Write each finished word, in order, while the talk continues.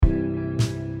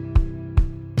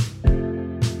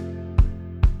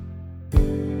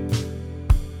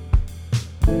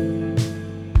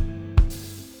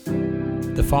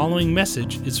following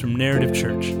message is from Narrative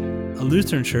Church, a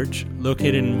Lutheran church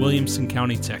located in Williamson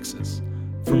County, Texas.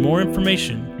 For more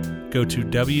information, go to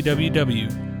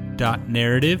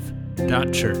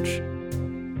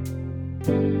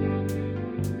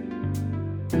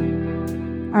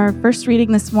www.narrative.church. Our first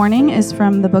reading this morning is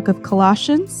from the book of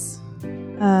Colossians,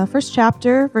 first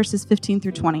chapter, verses 15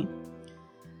 through 20.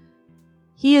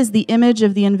 He is the image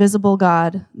of the invisible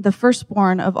God, the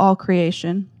firstborn of all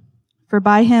creation. For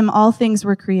by him all things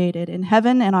were created, in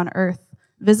heaven and on earth,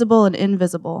 visible and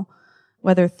invisible,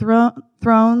 whether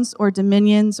thrones or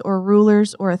dominions or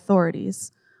rulers or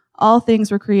authorities. All things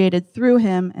were created through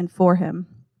him and for him.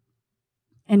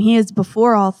 And he is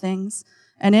before all things,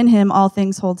 and in him all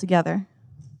things hold together.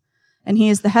 And he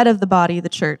is the head of the body, the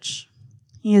church.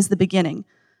 He is the beginning,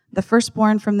 the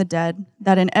firstborn from the dead,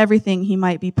 that in everything he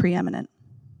might be preeminent.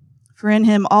 For in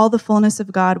him all the fullness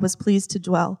of God was pleased to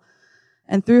dwell,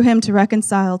 and through him to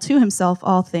reconcile to himself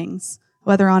all things,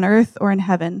 whether on earth or in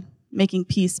heaven, making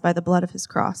peace by the blood of his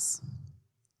cross.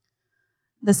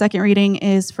 The second reading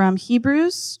is from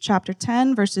Hebrews chapter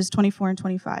 10, verses 24 and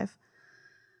 25.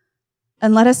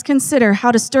 And let us consider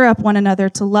how to stir up one another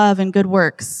to love and good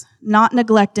works, not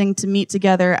neglecting to meet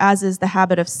together as is the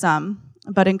habit of some,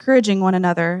 but encouraging one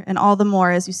another, and all the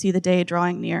more as you see the day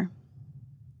drawing near.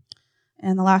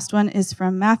 And the last one is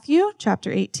from Matthew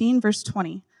chapter 18, verse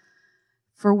 20.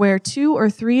 For where 2 or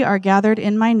 3 are gathered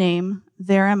in my name,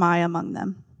 there am I among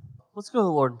them. Let's go to the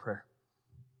Lord in prayer.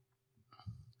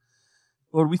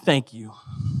 Lord, we thank you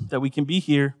that we can be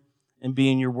here and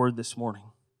be in your word this morning.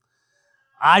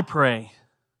 I pray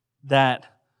that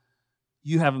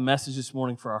you have a message this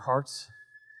morning for our hearts,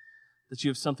 that you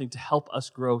have something to help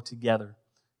us grow together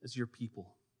as your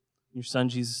people. In your Son,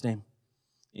 Jesus' name,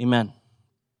 amen.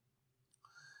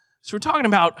 So we're talking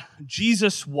about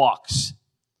Jesus walks.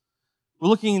 We're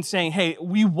looking and saying, hey,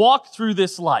 we walk through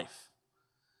this life.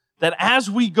 That as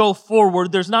we go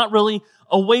forward, there's not really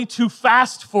a way to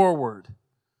fast forward.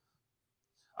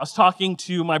 I was talking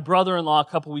to my brother-in-law a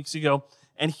couple weeks ago,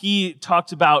 and he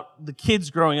talked about the kids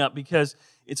growing up because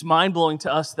it's mind-blowing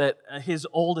to us that his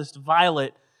oldest,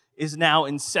 Violet, is now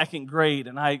in 2nd grade.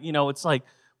 And it's like,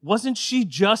 wasn't she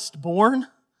just born?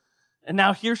 And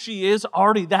now here she is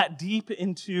already that deep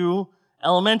into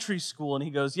elementary school. And he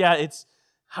goes, yeah, it's,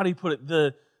 how do you put it?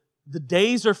 The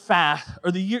days are fast,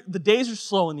 or the days are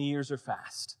slow and the years are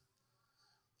fast.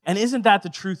 And isn't that the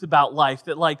truth about life?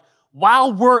 That like,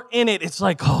 while we're in it, it's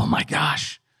like, oh my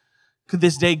gosh, could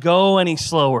this day go any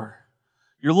slower?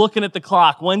 You're looking at the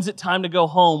clock. When's it time to go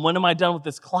home? When am I done with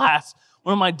this class?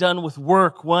 When am I done with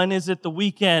work? When is it the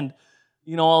weekend?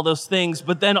 All those things.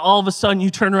 But then all of a sudden you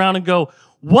turn around and go,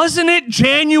 wasn't it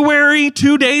January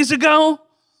 2 days ago?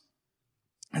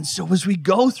 And so as we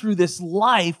go through this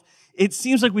life, it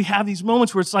seems like we have these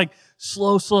moments where it's like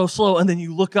slow, slow, slow. And then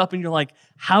you look up and you're like,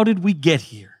 how did we get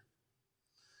here?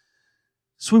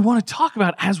 So we want to talk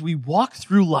about as we walk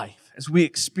through life, as we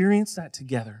experience that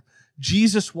together,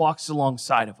 Jesus walks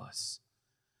alongside of us.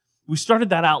 We started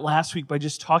that out last week by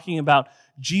just talking about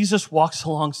Jesus walks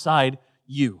alongside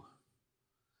you.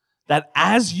 That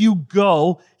as you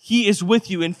go, he is with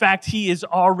you. In fact, he is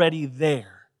already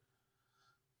there.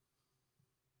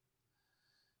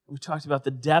 We talked about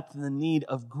the depth and the need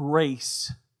of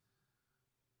grace,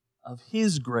 of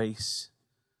his grace,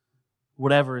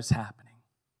 whatever is happening.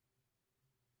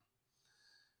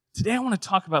 Today I want to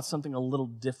talk about something a little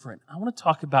different. I want to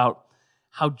talk about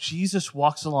how Jesus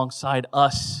walks alongside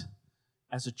us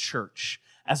as a church,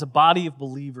 as a body of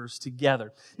believers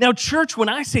together. Now, church, when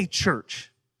I say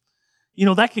church,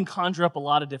 that can conjure up a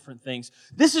lot of different things.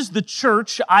 This is the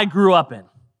church I grew up in.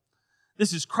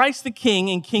 This is Christ the King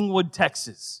in Kingwood,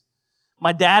 Texas.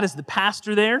 My dad is the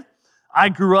pastor there. I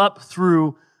grew up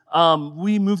through,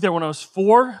 we moved there when I was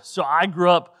 4, so I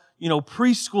grew up,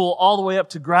 preschool all the way up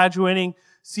to graduating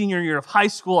senior year of high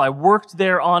school. I worked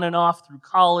there on and off through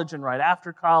college and right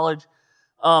after college.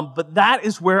 But that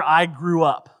is where I grew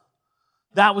up.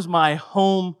 That was my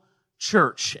home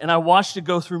church. And I watched it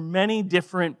go through many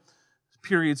different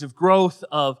periods of growth,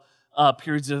 of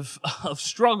periods of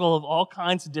struggle, of all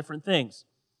kinds of different things.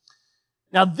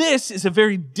 Now, this is a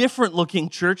very different looking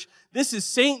church. This is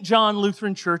St. John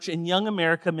Lutheran Church in Young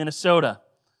America, Minnesota.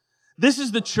 This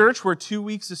is the church where 2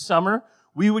 weeks of summer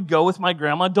we would go with my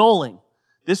grandma Doling.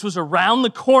 This was around the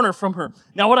corner from her.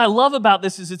 Now, what I love about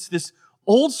this is it's this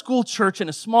old school church in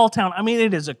a small town. I mean,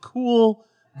 it is a cool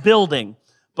building.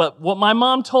 But what my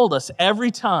mom told us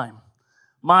every time,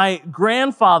 my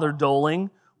grandfather Doling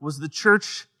was the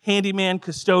church handyman,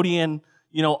 custodian,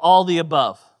 all the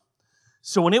above.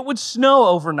 So when it would snow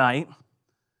overnight,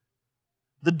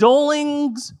 the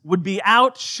Dolings would be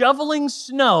out shoveling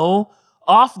snow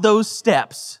off those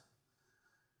steps.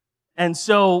 And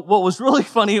so what was really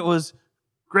funny, it was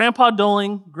Grandpa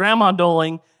Doling, Grandma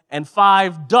Doling, and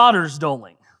 5 daughters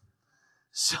Doling.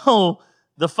 So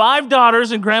the 5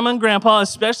 daughters and Grandma and Grandpa,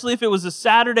 especially if it was a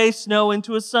Saturday snow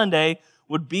into a Sunday,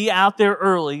 would be out there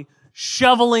early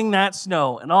shoveling that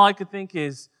snow. And all I could think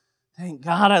is, thank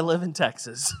God I live in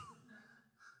Texas.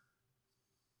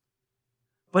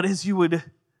 But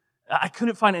I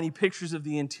couldn't find any pictures of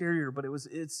the interior, but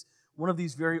it's one of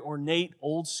these very ornate,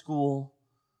 old school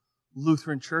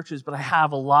Lutheran churches, but I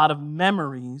have a lot of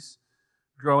memories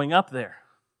growing up there.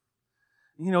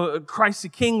 Christ the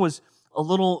King was a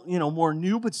little, more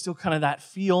new, but still kind of that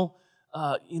feel.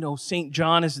 St.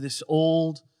 John is this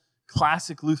old,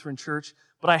 classic Lutheran church,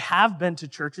 but I have been to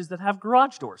churches that have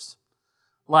garage doors.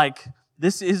 Like,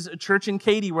 this is a church in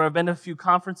Katy where I've been to a few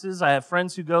conferences. I have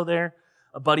friends who go there,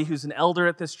 a buddy who's an elder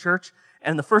at this church,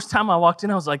 and the first time I walked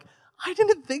in, I was like, I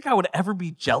didn't think I would ever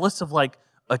be jealous of,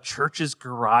 a church's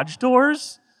garage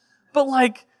doors, but,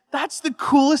 that's the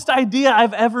coolest idea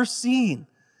I've ever seen.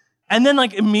 And then,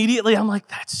 immediately, I'm like,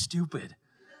 that's stupid.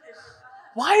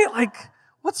 Why,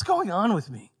 what's going on with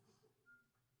me?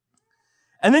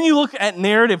 And then you look at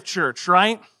Narrative Church,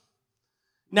 right?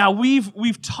 Now,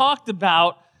 we've talked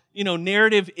about,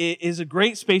 Narrative is a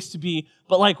great space to be,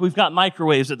 but, we've got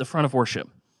microwaves at the front of worship.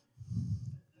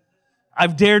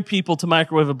 I've dared people to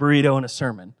microwave a burrito in a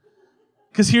sermon.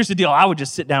 Because here's the deal, I would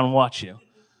just sit down and watch you.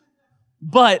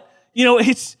 But,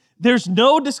 there's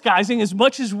no disguising. As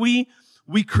much as we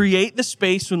create the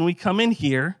space when we come in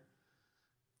here,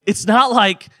 it's not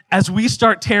like as we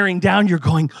start tearing down, you're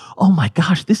going, oh my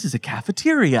gosh, this is a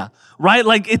cafeteria, right?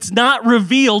 It's not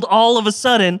revealed all of a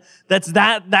sudden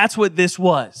that's what this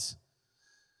was.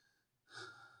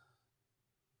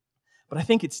 But I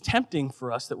think it's tempting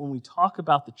for us that when we talk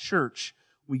about the church,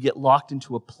 we get locked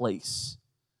into a place,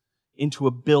 into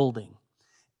a building.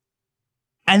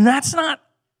 And that's not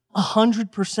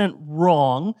 100%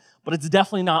 wrong, but it's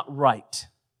definitely not right.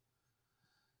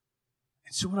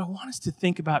 And so what I want us to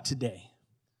think about today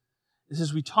is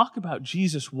as we talk about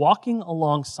Jesus walking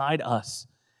alongside us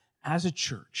as a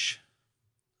church,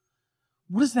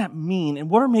 what does that mean? And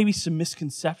what are maybe some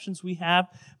misconceptions we have?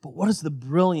 But what is the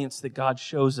brilliance that God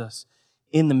shows us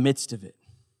in the midst of it?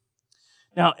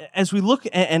 Now, as we look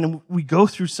and we go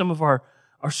through some of our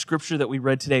scripture that we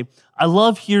read today, I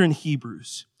love here in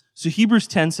Hebrews. So Hebrews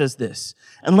 10 says this,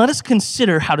 and let us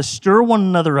consider how to stir one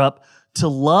another up to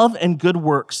love and good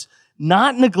works,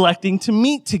 not neglecting to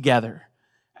meet together,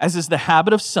 as is the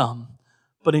habit of some,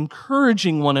 but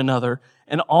encouraging one another,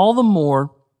 and all the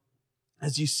more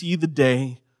as you see the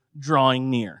day drawing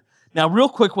near. Now, real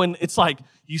quick, when it's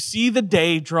you see the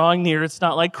day drawing near, it's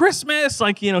not like Christmas,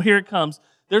 here it comes.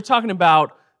 They're talking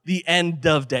about the end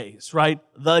of days, right?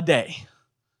 The day.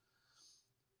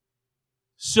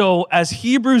 So as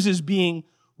Hebrews is being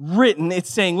written, it's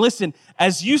saying, listen,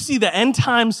 as you see the end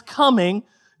times coming,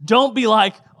 don't be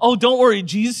like, oh, don't worry,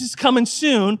 Jesus is coming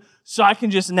soon, so I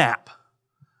can just nap,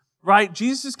 right?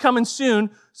 Jesus is coming soon,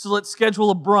 so let's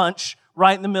schedule a brunch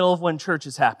right in the middle of when church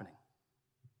is happening.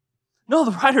 No,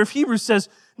 the writer of Hebrews says,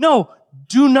 no,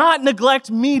 do not neglect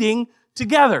meeting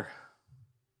together.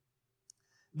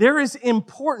 There is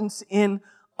importance in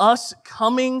us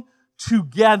coming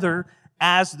together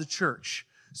as the church.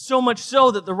 So much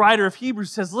so that the writer of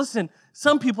Hebrews says, listen,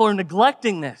 some people are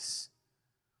neglecting this.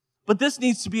 But this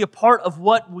needs to be a part of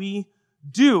what we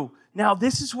do. Now,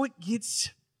 this is what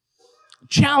gets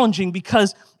challenging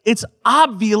because it's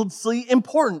obviously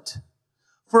important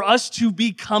for us to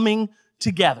be coming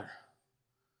together.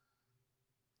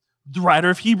 The writer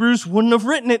of Hebrews wouldn't have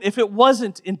written it if it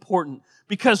wasn't important,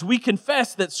 because we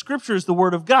confess that Scripture is the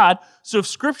Word of God. So if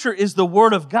Scripture is the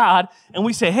Word of God and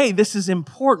we say, hey, this is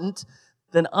important,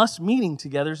 then us meeting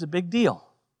together is a big deal.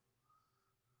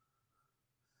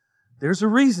 There's a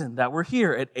reason that we're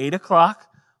here at 8 o'clock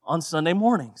on Sunday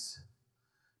mornings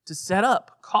to set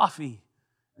up coffee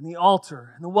and the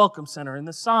altar and the welcome center and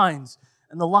the signs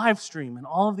and the live stream and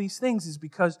all of these things is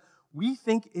because we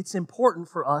think it's important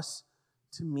for us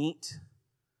to meet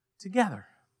together.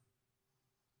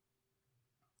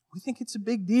 We think it's a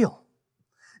big deal.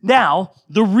 Now,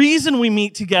 the reason we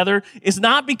meet together is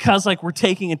not because we're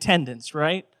taking attendance,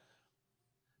 right?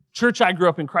 Church I grew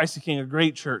up in, Christ the King, a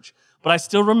great church. But I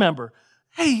still remember,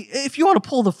 hey, if you want to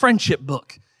pull the friendship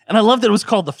book. And I love that it was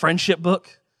called the friendship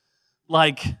book.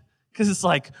 Because it's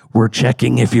we're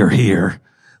checking if you're here.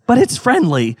 But it's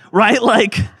friendly, right?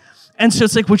 And so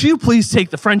it's like, would you please take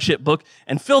the friendship book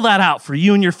and fill that out for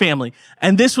you and your family?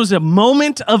 And this was a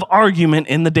moment of argument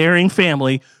in the Daring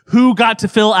family who got to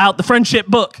fill out the friendship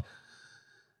book.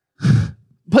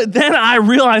 But then I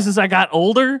realized as I got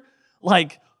older,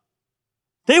 like,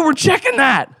 they were checking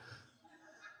that.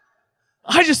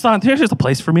 I just thought, there's just a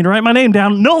place for me to write my name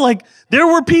down. No, like, there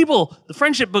were people. The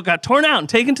friendship book got torn out and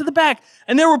taken to the back,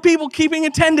 and there were people keeping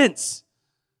attendance.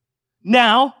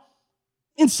 Now,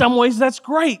 in some ways, that's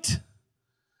great.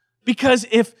 Because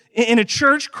if in a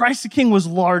church, Christ the King was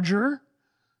larger,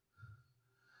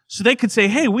 so they could say,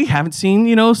 hey, we haven't seen,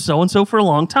 so-and-so for a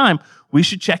long time. We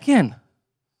should check in.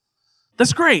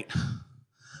 That's great.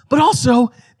 But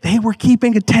also, they were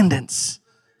keeping attendance.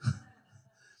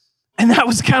 And that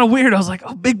was kind of weird. I was like,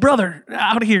 oh, Big Brother,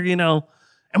 out here,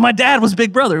 And my dad was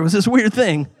Big Brother. It was this weird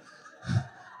thing.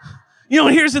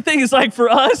 Here's the thing. It's like for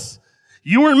us,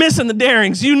 you weren't missing the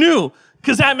Darings. You knew,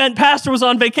 because that meant Pastor was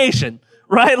on vacation,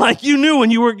 right? Like you knew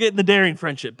when you weren't getting the Daring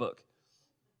friendship book.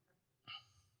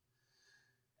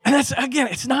 And that's, again,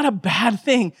 it's not a bad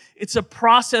thing. It's a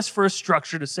process for a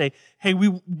structure to say, hey,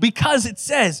 because it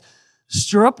says,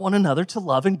 stir up one another to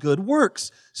love and good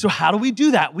works. So how do we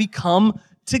do that? We come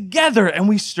together and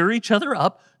we stir each other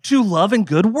up to love and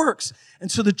good works.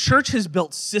 And so the church has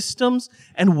built systems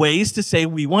and ways to say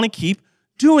we want to keep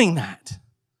doing that.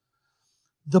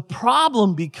 The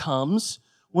problem becomes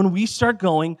when we start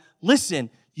going,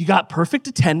 listen, you got perfect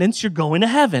attendance, you're going to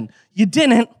heaven. You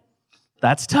didn't.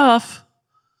 That's tough.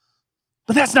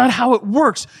 But that's not how it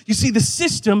works. You see, the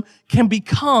system can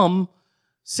become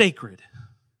sacred.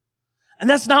 And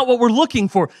that's not what we're looking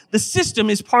for. The system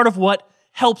is part of what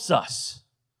helps us.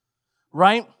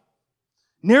 Right?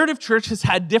 Narrative Church has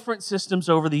had different systems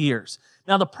over the years.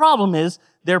 Now, the problem is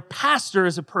their pastor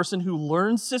is a person who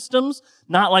learns systems,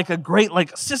 not like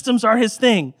systems are his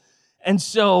thing. And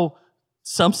so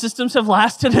some systems have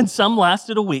lasted and some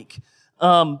lasted a week.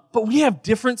 But we have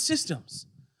different systems.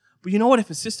 But you know what? If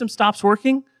a system stops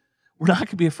working, we're not going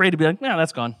to be afraid to be like, no,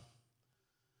 that's gone.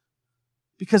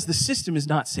 Because the system is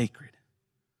not sacred.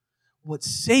 What's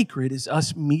sacred is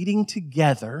us meeting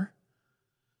together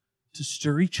to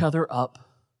stir each other up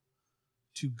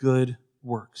to good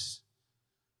works.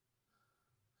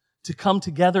 To come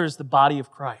together as the body of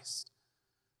Christ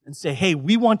and say, hey,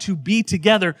 we want to be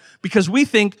together because we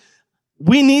think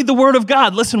we need the Word of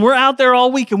God. Listen, we're out there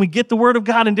all week and we get the Word of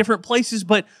God in different places,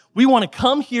 but we want to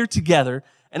come here together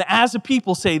and as a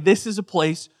people say, this is a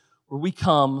place where we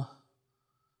come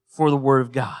for the Word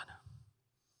of God.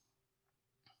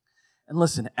 And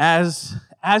listen, as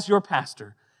your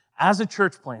pastor, as a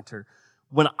church planter,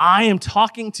 when I am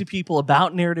talking to people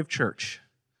about Narrative Church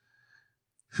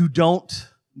who don't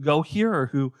go here or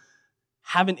who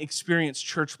haven't experienced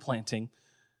church planting,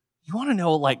 you want to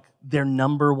know their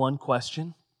number one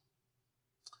question?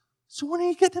 So when are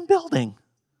you getting building?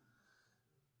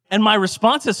 And my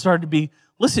response has started to be,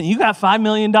 listen, you got $5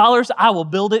 million, I will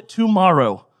build it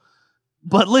tomorrow.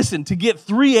 But listen, to get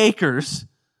 3 acres,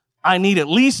 I need at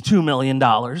least $2 million.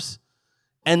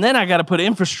 And then I got to put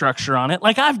infrastructure on it.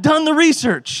 I've done the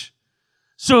research.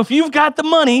 So if you've got the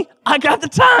money, I got the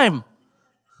time.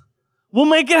 We'll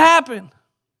make it happen.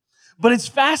 But it's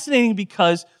fascinating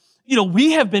because,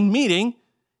 we have been meeting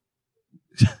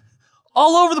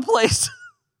all over the place,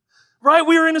 right?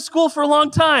 We were in a school for a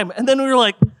long time, and then we were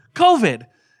like, COVID.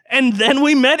 And then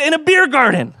we met in a beer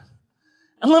garden.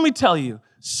 And let me tell you,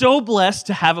 so blessed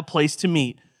to have a place to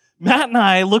meet. Matt and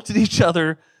I looked at each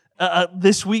other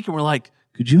this week and we're like,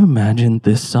 could you imagine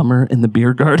this summer in the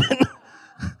beer garden?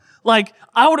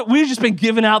 We've just been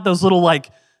giving out those little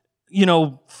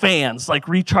fans,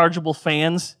 rechargeable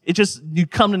fans. You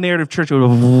come to Narrative Church, it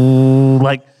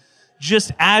would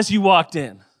just as you walked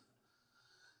in.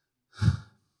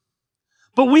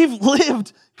 But we've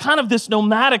lived kind of this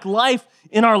nomadic life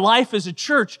in our life as a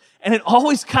church, and it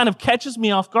always kind of catches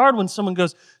me off guard when someone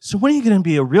goes, so when are you going to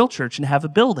be a real church and have a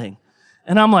building?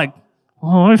 And I'm like,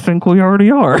 well, I think we already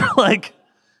are.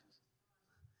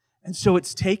 And so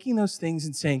it's taking those things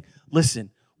and saying, listen,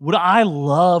 would I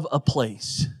love a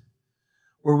place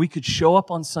where we could show up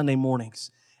on Sunday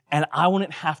mornings and I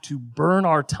wouldn't have to burn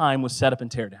our time with setup and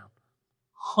tear down?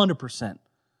 100%.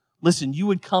 Listen, you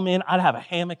would come in, I'd have a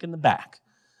hammock in the back.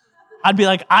 I'd be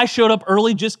like, I showed up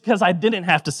early just because I didn't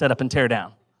have to set up and tear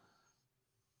down.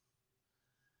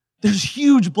 There's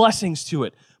huge blessings to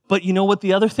it. But you know what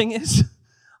the other thing is?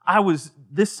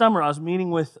 This summer, I was meeting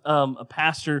with a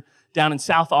pastor down in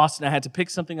South Austin. I had to pick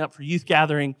something up for youth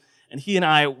gathering, and he and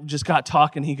I just got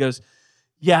talking. He goes,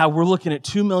 yeah, we're looking at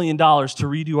 $2 million to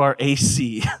redo our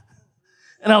AC.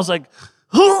 And I was like,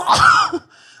 I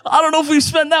don't know if we've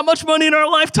spent that much money in our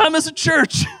lifetime as a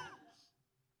church.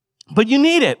 But you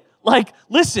need it. Like,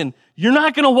 listen, you're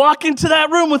not going to walk into that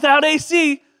room without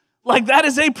AC. Like, that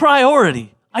is a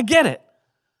priority. I get it.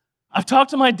 I've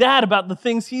talked to my dad about the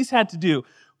things he's had to do.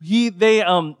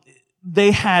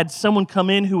 They had someone come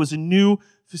in who was a new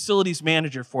facilities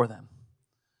manager for them.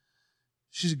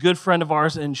 She's a good friend of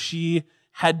ours, and she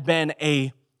had been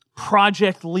a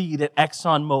project lead at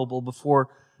ExxonMobil before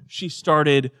she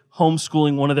started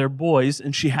homeschooling one of their boys,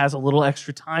 and she has a little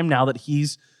extra time now that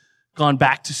he's gone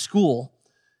back to school.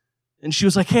 And she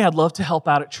was like, hey, I'd love to help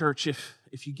out at church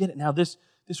if you get it. Now, this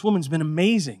woman's been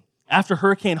amazing. After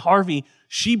Hurricane Harvey,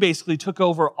 she basically took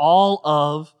over all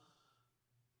of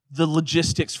the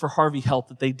logistics for Harvey Help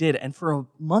that they did. And for a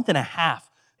month and a half,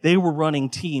 they were running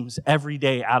teams every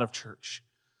day out of church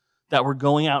that were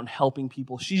going out and helping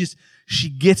people. She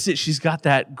gets it. She's got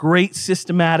that great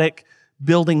systematic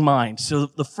building mind. So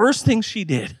the first thing she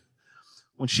did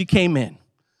when she came in,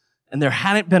 and there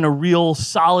hadn't been a real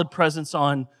solid presence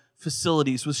on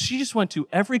facilities, was she just went to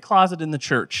every closet in the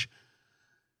church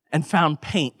and found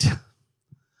paint.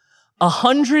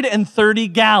 130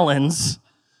 gallons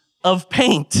of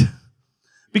paint.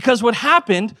 Because what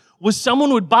happened was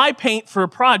someone would buy paint for a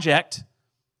project,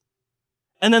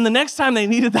 and then the next time they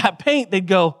needed that paint, they'd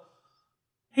go,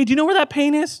 hey, do you know where that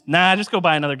paint is? Nah, just go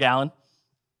buy another gallon.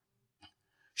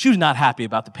 She was not happy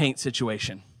about the paint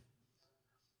situation.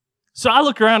 So I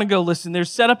look around and go, listen,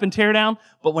 there's setup and tear down,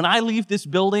 but when I leave this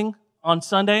building on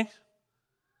Sunday,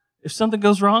 if something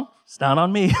goes wrong, it's not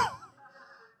on me.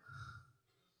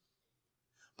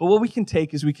 But what we can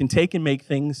take is we can take and make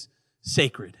things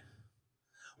sacred.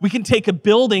 We can take a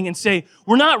building and say,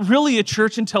 we're not really a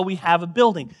church until we have a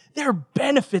building. There are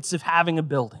benefits of having a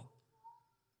building.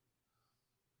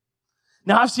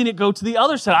 Now, I've seen it go to the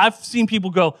other side. I've seen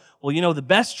people go, well, you know, the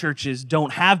best churches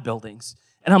don't have buildings.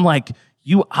 And I'm like,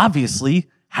 you obviously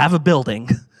have a building.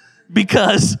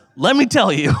 Because let me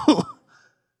tell you,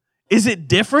 is it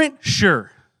different?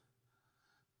 Sure.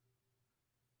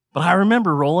 But I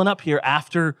remember rolling up here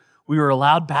after we were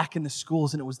allowed back in the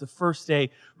schools, and it was the first day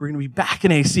we're going to be back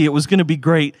in AC. It was going to be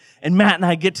great. And Matt and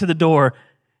I get to the door,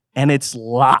 and it's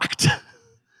locked.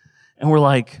 And we're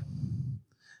like,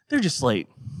 they're just late.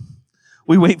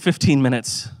 We wait 15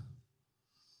 minutes.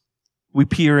 We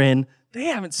peer in. They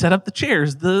haven't set up the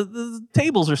chairs. The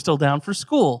tables are still down for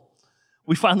school.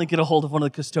 We finally get a hold of one of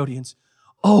the custodians.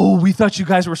 Oh, we thought you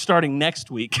guys were starting next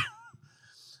week.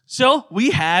 So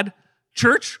we had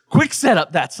church quick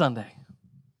setup that Sunday.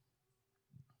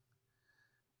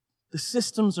 The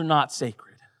systems are not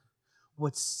sacred.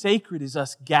 What's sacred is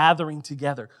us gathering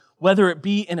together, whether it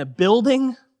be in a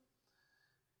building,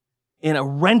 in a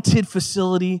rented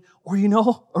facility, or, you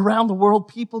know, around the world,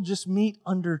 people just meet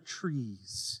under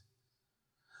trees.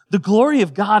 The glory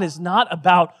of God is not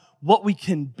about what we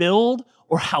can build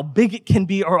or how big it can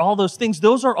be or all those things.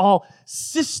 Those are all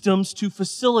systems to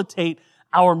facilitate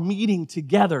our meeting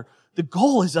together. The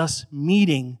goal is us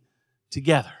meeting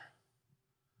together.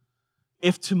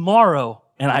 If tomorrow,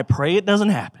 and I pray it doesn't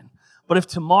happen, but if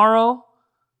tomorrow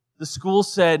the school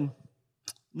said,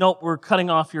 nope, we're cutting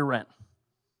off your rent,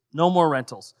 no more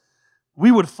rentals,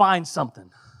 we would find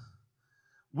something.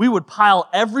 We would pile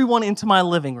everyone into my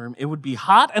living room. It would be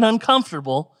hot and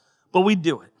uncomfortable, but we'd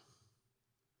do it.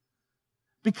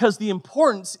 Because the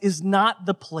importance is not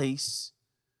the place,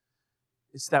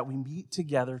 it's that we meet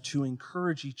together to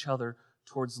encourage each other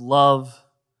towards love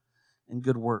and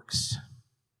good works.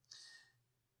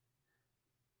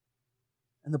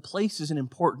 And the place isn't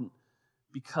important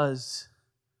because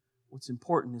what's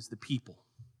important is the people.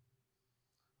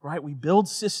 Right? We build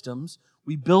systems,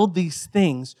 we build these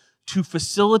things to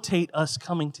facilitate us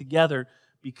coming together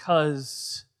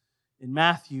because in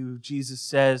Matthew, Jesus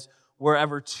says,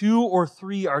 wherever 2 or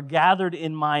 3 are gathered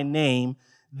in my name,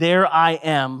 there I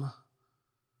am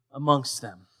amongst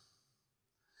them.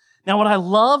 Now, what I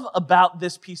love about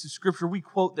this piece of scripture, we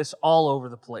quote this all over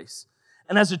the place.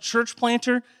 And as a church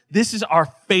planter, this is our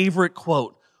favorite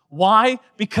quote. Why?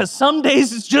 Because some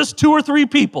days it's just 2 or 3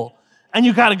 people. And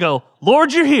you got to go,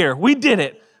 Lord, you're here. We did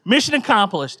it. Mission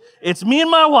accomplished. It's me and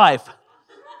my wife.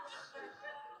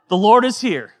 The Lord is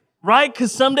here. Right?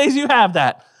 Because some days you have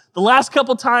that. The last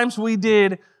couple times we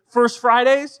did First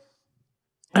Fridays,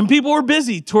 and people were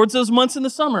busy towards those months in the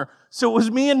summer. So it was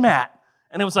me and Matt.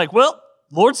 And it was like, well,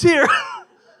 Lord's here.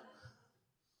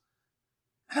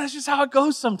 And that's just how it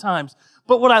goes sometimes.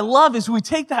 But what I love is we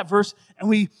take that verse and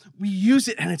we use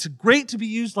it, and it's great to be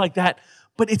used like that,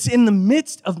 but it's in the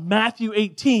midst of Matthew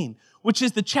 18, which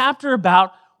is the chapter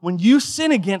about when you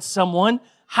sin against someone,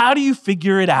 how do you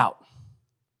figure it out?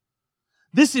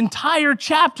 This entire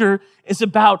chapter is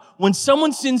about when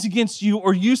someone sins against you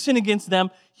or you sin against them,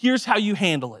 here's how you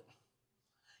handle it.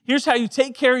 Here's how you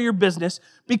take care of your business,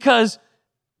 because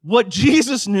what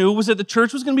Jesus knew was that the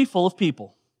church was going to be full of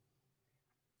people.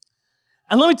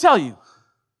 And let me tell you,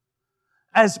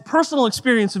 as personal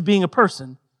experience of being a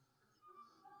person,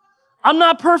 I'm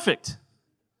not perfect.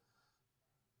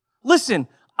 Listen,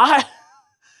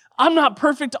 I'm not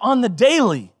perfect on the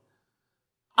daily.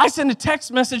 I send a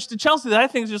text message to Chelsea that I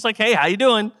think is just like, hey, how you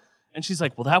doing? And she's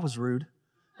like, well, that was rude.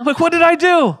 I'm like, what did I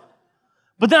do?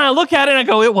 But then I look at it and I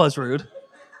go, it was rude.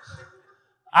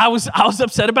 I was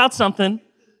upset about something,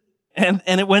 and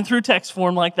it went through text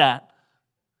form like that.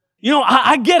 You know,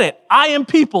 I get it. I am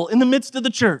people in the midst of the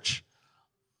church.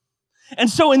 And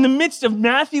so in the midst of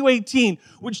Matthew 18,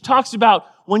 which talks about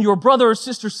when your brother or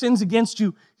sister sins against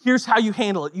you, here's how you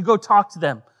handle it. You go talk to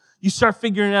them. You start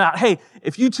figuring it out. Hey,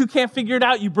 if you two can't figure it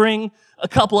out, you bring a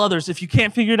couple others. If you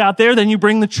can't figure it out there, then you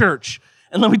bring the church.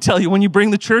 And let me tell you, when you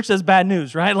bring the church, that's bad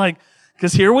news, right? Like,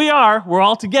 because here we are, we're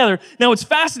all together. Now, what's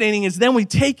fascinating is then we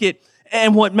take it,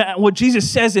 and what Jesus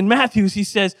says in Matthew is he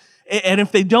says, and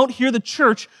if they don't hear the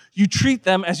church, you treat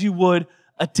them as you would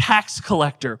a tax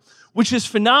collector, which is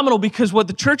phenomenal, because what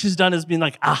the church has done is been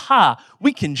like, aha,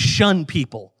 we can shun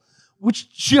people,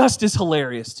 which just is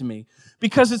hilarious to me.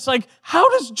 Because it's like, how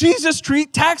does Jesus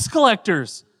treat tax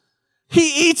collectors?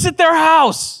 He eats at their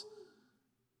house.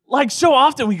 Like, so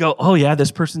often we go, oh yeah,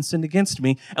 this person sinned against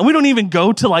me. And we don't even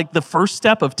go to like the first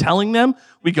step of telling them.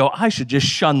 We go, I should just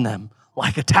shun them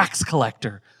like a tax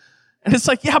collector. And it's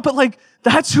like, yeah, but like,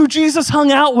 that's who Jesus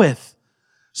hung out with.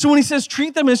 So when he says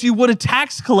treat them as you would a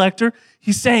tax collector,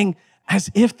 he's saying as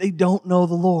if they don't know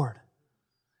the Lord.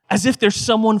 As if there's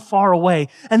someone far away.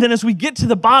 And then as we get to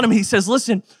the bottom, he says,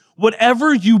 listen,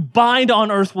 whatever you bind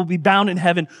on earth will be bound in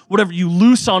heaven. Whatever you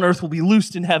loose on earth will be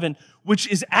loosed in heaven, which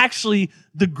is actually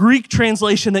the Greek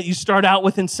translation that you start out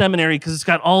with in seminary, because it's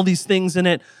got all these things in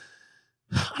it.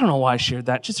 I don't know why I shared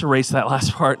that. Just erase that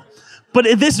last part. But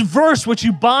this verse, which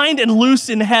you bind and loose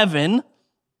in heaven,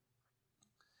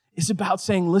 is about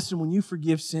saying, listen, when you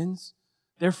forgive sins,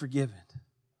 they're forgiven.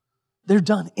 They're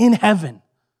done in heaven.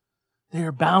 They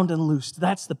are bound and loosed.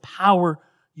 That's the power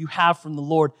you have from the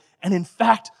Lord. And in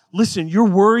fact, listen, you're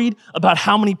worried about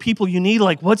how many people you need.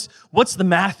 Like, what's the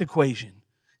math equation?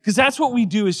 Because that's what we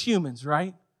do as humans,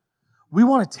 right? We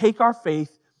want to take our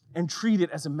faith and treat it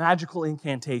as a magical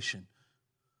incantation.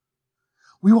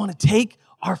 We want to take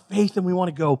our faith and we want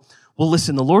to go, well,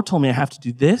 listen, the Lord told me I have to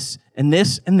do this and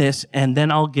this and this, and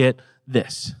then I'll get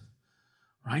this,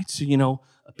 right? So,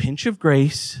 a pinch of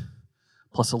grace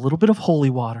plus a little bit of holy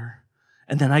water,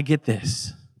 and then I get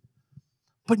this.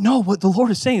 But no, what the Lord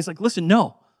is saying is like, listen,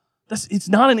 no, it's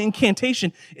not an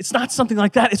incantation. It's not something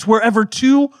like that. It's wherever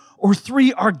 2 or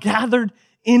 3 are gathered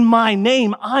in my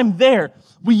name, I'm there.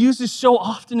 We use this so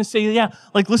often to say, yeah,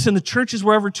 like, listen, the church is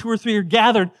wherever 2 or 3 are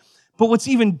gathered. But what's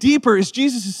even deeper is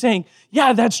Jesus is saying,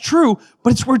 yeah, that's true,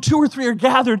 but it's where 2 or 3 are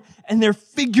gathered and they're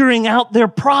figuring out their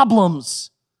problems.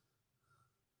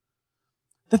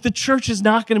 That the church is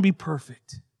not going to be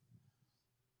perfect.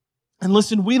 And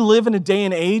listen, we live in a day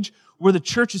and age where the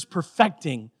church is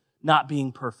perfecting not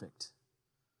being perfect.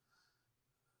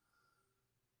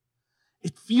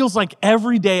 It feels like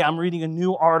every day I'm reading a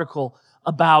new article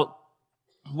about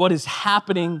what is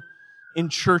happening in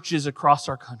churches across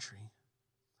our country.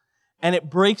 And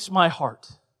it breaks my heart.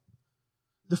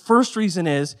 The first reason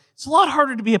is, it's a lot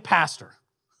harder to be a pastor.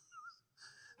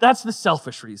 That's the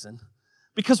selfish reason.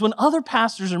 Because when other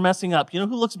pastors are messing up, you know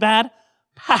who looks bad?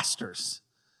 Pastors.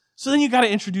 So then you got to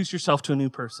introduce yourself to a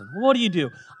new person. Well, what do?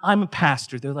 I'm a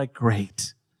pastor. They're like,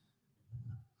 great.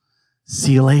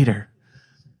 See you later.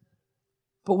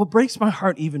 But what breaks my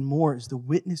heart even more is the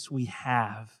witness we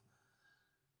have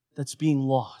that's being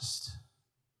lost.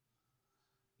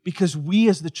 Because we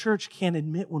as the church can't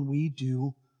admit when we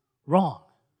do wrong.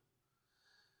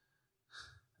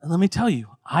 And let me tell you,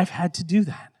 I've had to do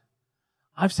that.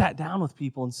 I've sat down with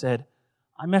people and said,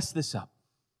 I messed this up.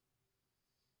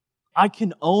 I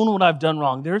can own what I've done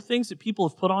wrong. There are things that people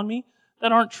have put on me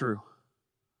that aren't true.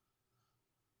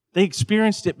 They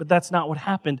experienced it, but that's not what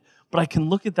happened. But I can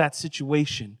look at that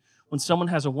situation when someone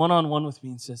has a one-on-one with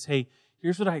me and says, hey,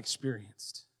 here's what I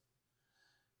experienced.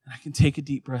 And I can take a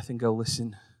deep breath and go,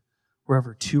 listen,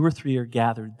 wherever 2 or 3 are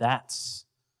gathered, that's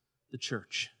the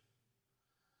church.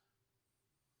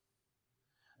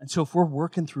 And so if we're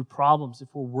working through problems, if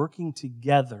we're working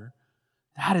together,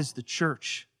 that is the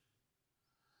church.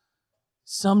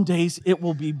 Some days it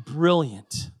will be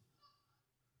brilliant.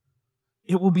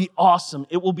 It will be awesome.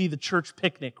 It will be the church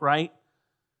picnic, right?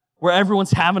 Where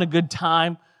everyone's having a good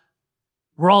time.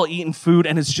 We're all eating food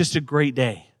and it's just a great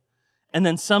day. And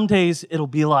then some days it'll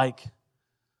be like,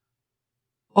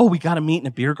 oh, we got to meet in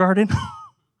a beer garden?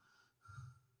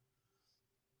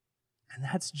 And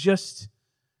that's just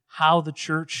how the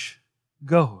church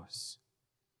goes.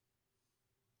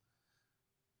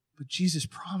 But Jesus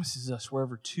promises us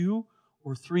wherever 2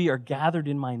 or 3 are gathered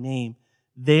in my name,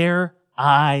 there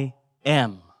I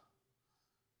am.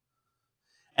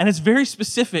 And it's very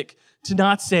specific to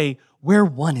not say where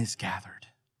 1 is gathered.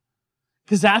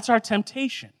 Because that's our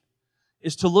temptation,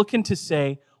 is to look and to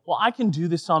say, well, I can do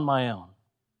this on my own.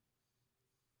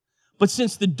 But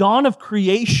since the dawn of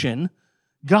creation,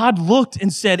 God looked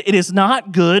and said, it is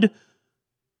not good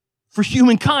for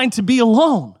humankind to be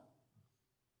alone.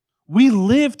 We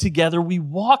live together, we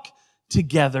walk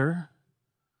together,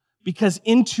 because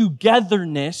in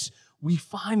togetherness, we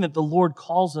find that the Lord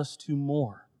calls us to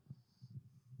more.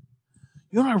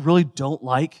 You know what I really don't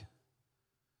like?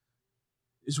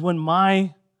 Is when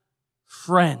my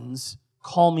friends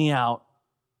call me out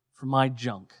for my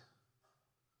junk.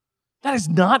 That is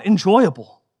not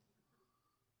enjoyable.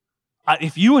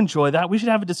 If you enjoy that, we should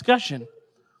have a discussion.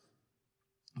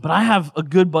 But I have a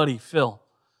good buddy, Phil.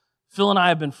 Phil and I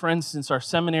have been friends since our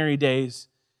seminary days.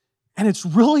 And it's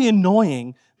really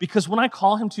annoying because when I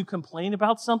call him to complain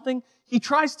about something, he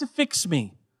tries to fix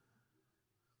me.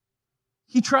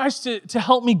 He tries to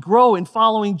help me grow in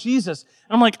following Jesus.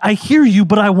 And I'm like, I hear you,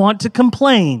 but I want to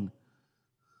complain.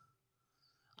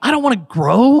 I don't want to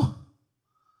grow.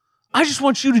 I just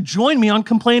want you to join me on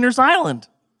Complainers Island.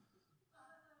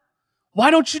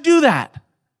 Why don't you do that?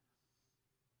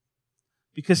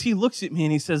 Because he looks at me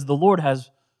and he says, the Lord has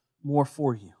more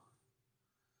for you.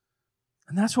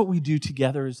 And that's what we do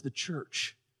together as the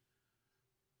church.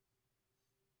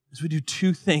 Is we do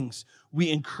 2 things.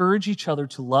 We encourage each other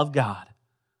to love God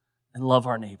and love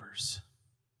our neighbors.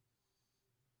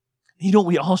 You know what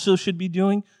we also should be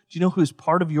doing? Do you know who is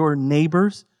part of your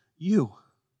neighbors? You.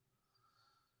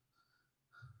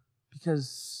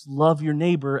 Because love your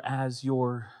neighbor as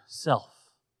yourself.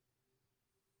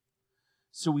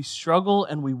 So we struggle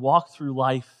and we walk through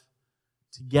life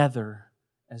together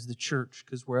as the church,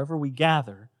 because wherever we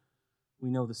gather, we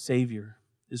know the Savior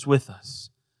is with us.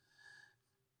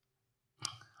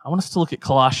 I want us to look at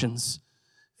Colossians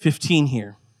 15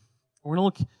 here. We're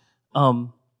going to look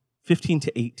 15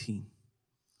 to 18.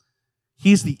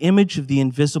 He is the image of the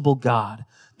invisible God,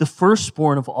 the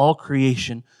firstborn of all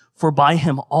creation, for by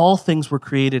him all things were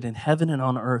created in heaven and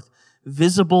on earth,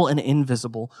 visible and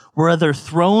invisible, whether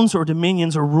thrones or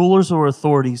dominions or rulers or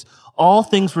authorities. All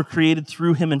things were created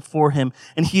through him and for him,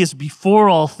 and he is before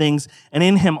all things, and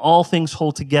in him all things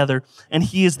hold together. And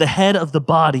he is the head of the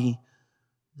body,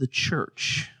 the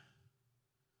church.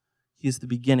 He is the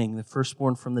beginning, the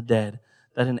firstborn from the dead,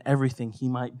 that in everything he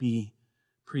might be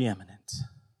preeminent.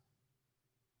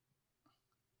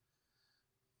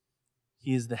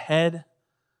 He is the head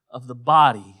of the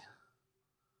body,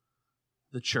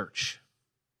 the church.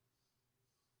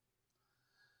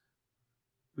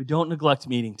 We don't neglect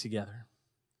meeting together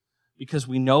because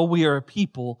we know we are a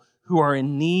people who are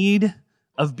in need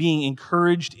of being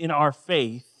encouraged in our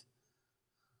faith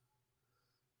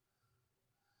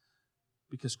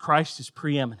because Christ is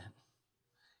preeminent.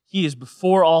 He is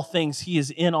before all things, he is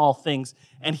in all things,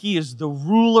 and he is the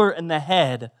ruler and the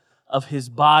head of his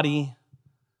body,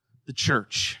 the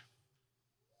church.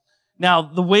 Now,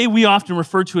 the way we often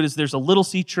refer to it is there's a little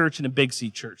c church and a big C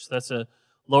church. That's a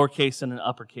lowercase and an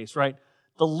uppercase, right?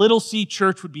 The little c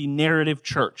church would be Narrative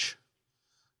Church,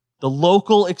 the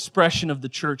local expression of the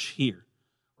church here,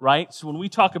 right? So when we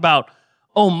talk about,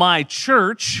 oh, my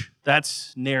church,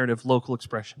 that's Narrative local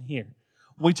expression here.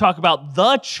 When we talk about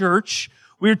the church,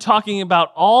 we're talking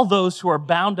about all those who are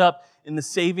bound up in the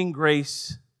saving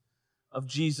grace of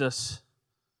Jesus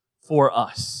for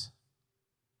us.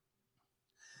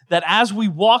 That as we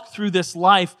walk through this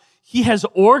life, he has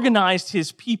organized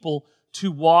his people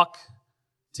to walk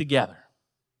together.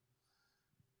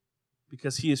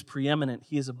 Because he is preeminent,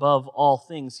 he is above all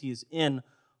things, he is in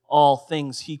all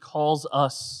things. He calls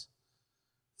us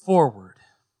forward.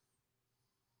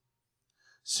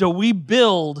 So we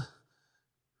build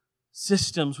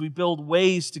systems, we build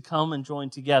ways to come and join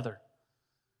together.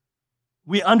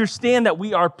 We understand that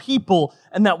we are people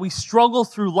and that we struggle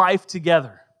through life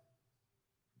together.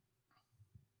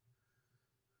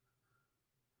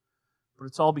 But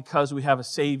it's all because we have a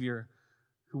Savior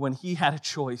who, when he had a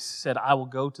choice, said, I will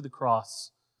go to the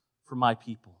cross for my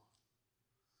people.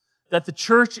 That the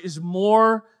church is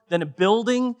more than a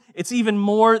building. It's even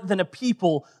more than a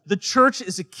people. The church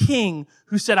is a king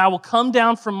who said, I will come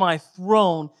down from my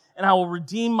throne and I will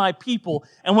redeem my people.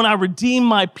 And when I redeem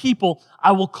my people,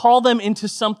 I will call them into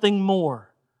something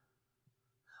more.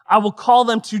 I will call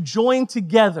them to join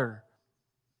together.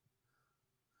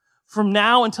 From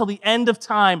now until the end of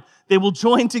time, They will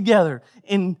join together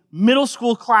in middle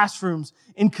school classrooms,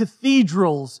 in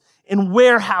cathedrals, in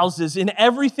warehouses, in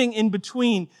everything in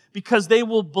between, because they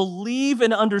will believe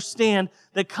and understand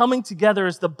that coming together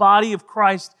as the body of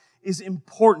Christ is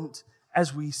important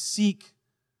as we seek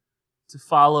to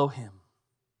follow Him.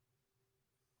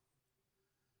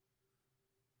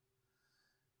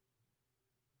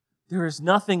 There is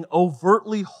nothing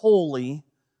overtly holy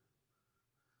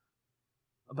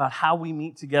about how we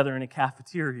meet together in a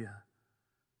cafeteria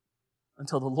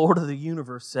until the Lord of the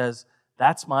universe says,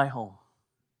 that's my home,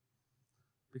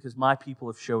 because my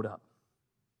people have showed up.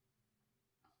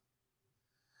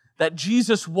 That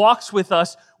Jesus walks with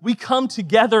us. We come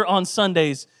together on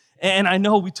Sundays, and I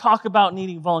know we talk about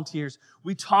needing volunteers.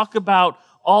 We talk about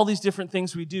all these different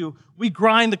things we do. We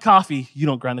grind the coffee. You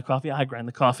don't grind the coffee, I grind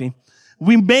the coffee.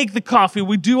 We make the coffee.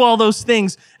 We do all those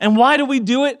things. And why do we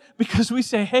do it? Because we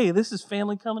say, hey, this is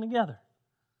family coming together.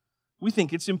 We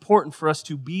think it's important for us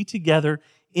to be together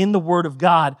in the Word of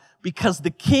God because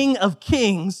the King of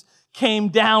Kings came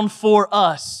down for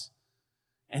us,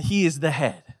 and He is the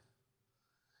head.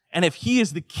 And if He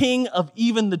is the King of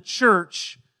even the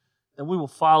church, then we will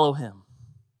follow Him.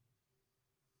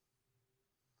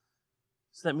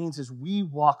 So that means as we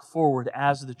walk forward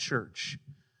as the church,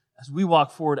 as we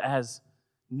walk forward as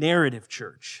Narrative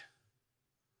Church,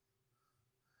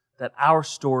 that our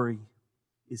story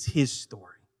is His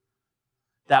story.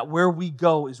 That where we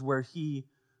go is where He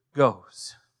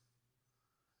goes.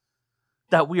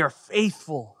 That we are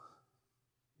faithful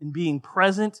in being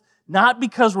present, not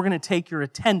because we're going to take your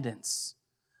attendance,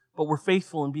 but we're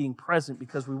faithful in being present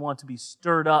because we want to be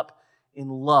stirred up in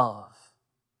love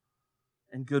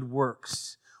and good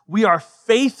works. We are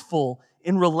faithful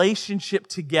in relationship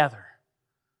together.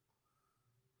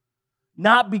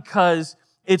 Not because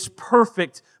it's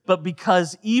perfect, but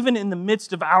because even in the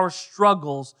midst of our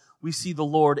struggles, we see the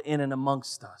Lord in and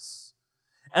amongst us.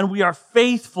 And we are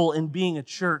faithful in being a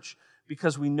church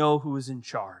because we know who is in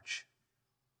charge.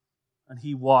 And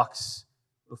He walks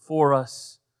before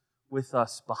us, with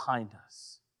us, behind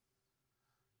us.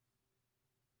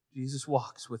 Jesus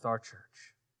walks with our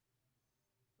church.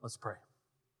 Let's pray.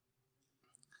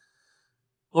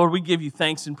 Lord, we give You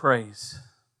thanks and praise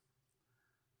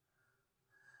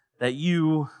that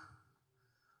You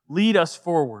lead us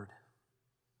forward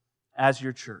as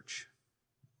Your church.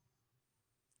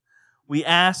 We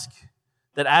ask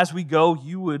that as we go,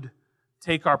 You would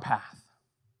take our path.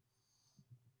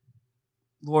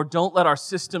 Lord, don't let our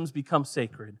systems become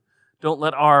sacred. Don't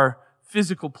let our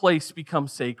physical place become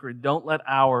sacred. Don't let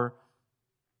our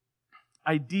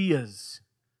ideas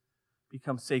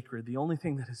become sacred. The only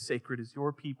thing that is sacred is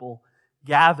Your people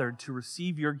gathered to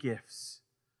receive Your gifts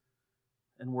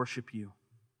and worship You.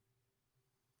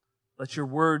 Let Your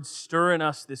words stir in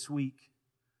us this week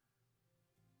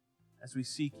as we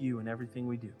seek You in everything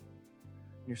we do.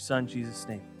 In Your Son, Jesus'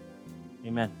 name,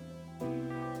 amen.